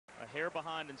hair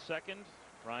behind in second.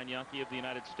 Ryan Yankee of the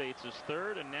United States is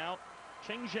third. And now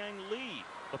CHENGJIANG,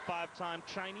 the 5-time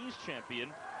Chinese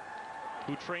champion,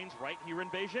 who trains right here in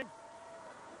Beijing.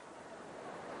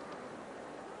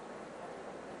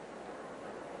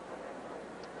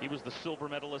 He was the silver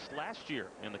medalist last year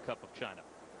in the Cup of China.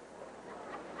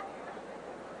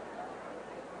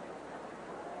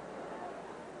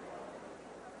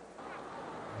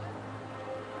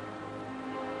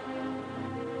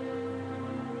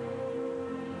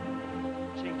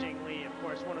 CHENGJIANG, of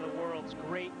course, one of the world's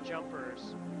great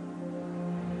jumpers.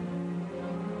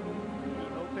 He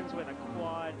opens with a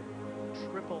quad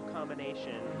triple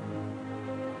combination.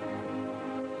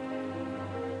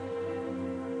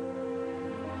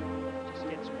 Just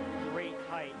gets great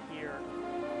height here.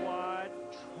 Quad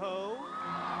toe,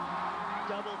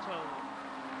 double toe.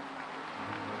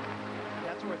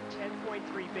 That's worth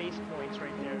 10.3 base points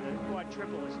right there. The quad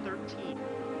triple is 13. So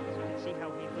you can see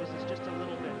how he loses just a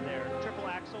little bit there. Triple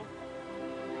axel.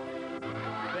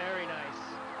 Very nice.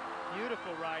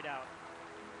 Beautiful ride out.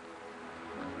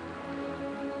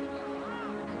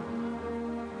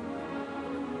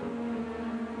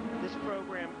 This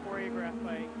program choreographed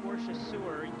by Portia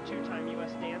Sewer, 2-time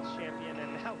U.S. dance champion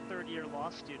and now third-year law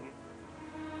student.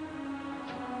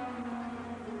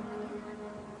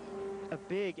 A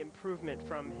big improvement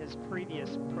from his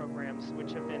previous programs,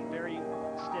 which have been very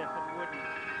stiff and wooden.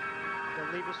 The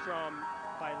Lieberstrom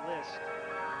by Liszt,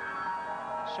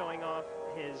 showing off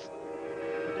his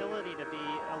ability to be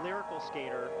a lyrical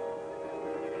skater.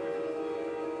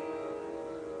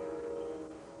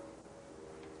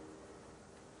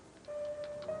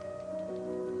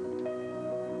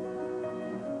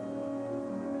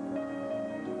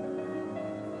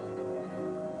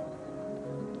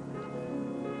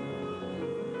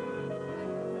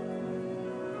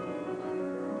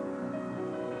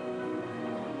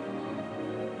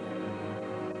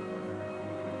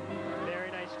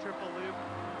 Triple loop. I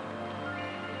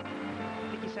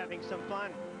think he's having some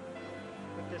fun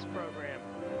with this program.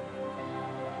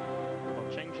 Well,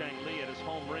 CHENGJIANG at his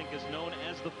home rink is known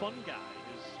as the fun guy.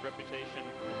 His reputation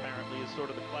apparently is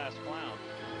sort of the class clown.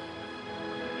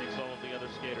 He makes all of the other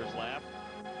skaters laugh.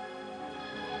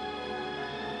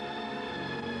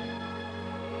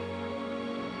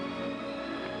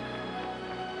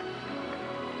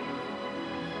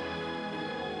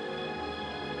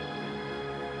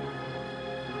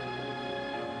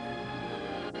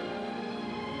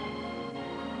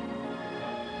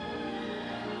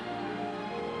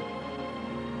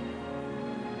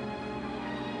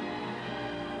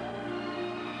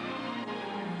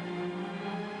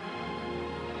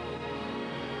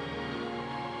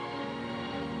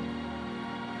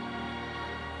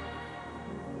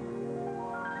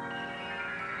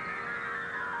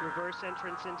 Reverse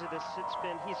entrance into the sit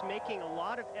spin. He's making a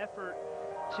lot of effort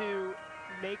to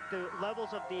make the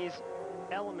levels of these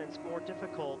elements more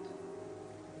difficult.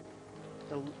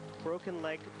 The broken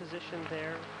leg position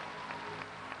there.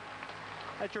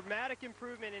 A dramatic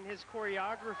improvement in his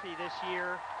choreography this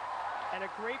year and a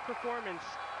great performance.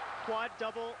 Quad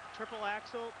double, triple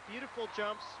axel, beautiful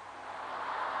jumps.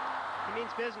 He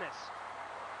means business.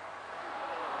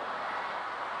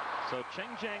 So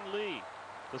CHENGJIANG,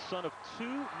 the son of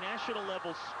 2 national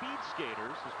level speed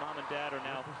skaters. His mom and dad are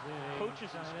now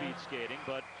coaches in speed skating,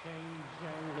 but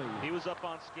he was up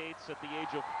on skates at the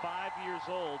age of 5 years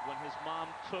old when his mom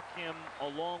took him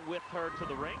along with her to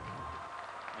the rink,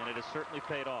 and it has certainly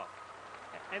paid off.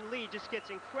 And Lee just gets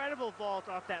incredible vault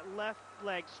off that left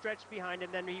leg stretched behind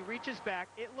him, then he reaches back.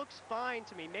 It looks fine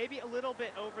to me, maybe a little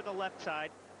bit over the left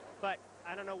side, but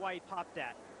I don't know why he popped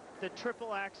that. The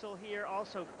triple axel here,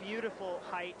 also beautiful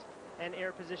height and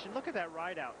air position. Look at that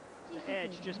ride out. The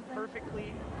edge just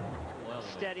perfectly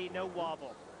steady, no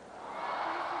wobble.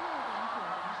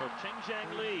 So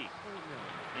CHENGJIANG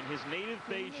in his native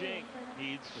Beijing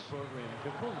needs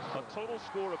a total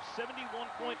score of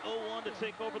 71.01 to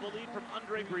take over the lead from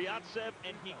Andrei Gryatsev,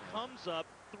 and he comes up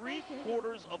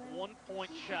 3/4 of 1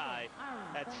 point shy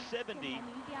at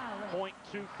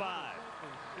 70.25.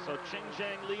 So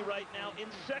CHENGJIANG right now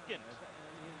in second,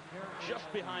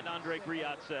 just behind Andrei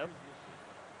Gryatsev,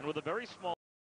 and with a very small